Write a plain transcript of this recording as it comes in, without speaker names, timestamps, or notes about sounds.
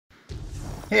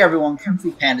Hey everyone, Kung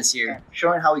Fu Pandas here,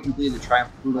 showing how we completed the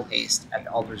Triumph Brutal Haste at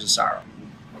the Altars of Sorrow.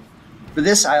 For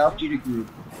this, I left you to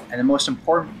group, and the most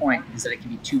important point is that it can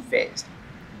be two-phased.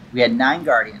 We had 9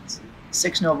 Guardians,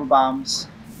 6 Nova Bombs,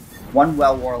 1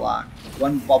 Well Warlock,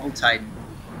 1 Bubble Titan,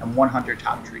 and 1 Hunter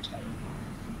Top Tree Tether.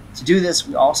 To do this,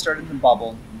 we all started in the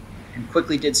bubble, and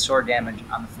quickly did sword damage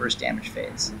on the first damage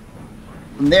phase.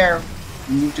 From there,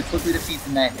 we moved to quickly defeat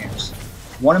the Nightmares.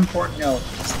 One important note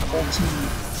is the whole team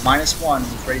 -1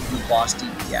 was ready to do boss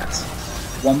DPS.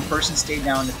 One person stayed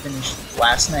down to finish the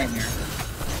last Nightmare,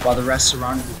 while the rest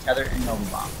surrounded with Tether and Nova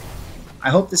Bomb.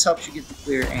 I hope this helps you get the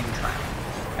clear and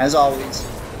triumph. As always,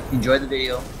 if you enjoyed the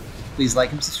video, please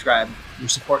like and subscribe. Your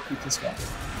support keeps us going.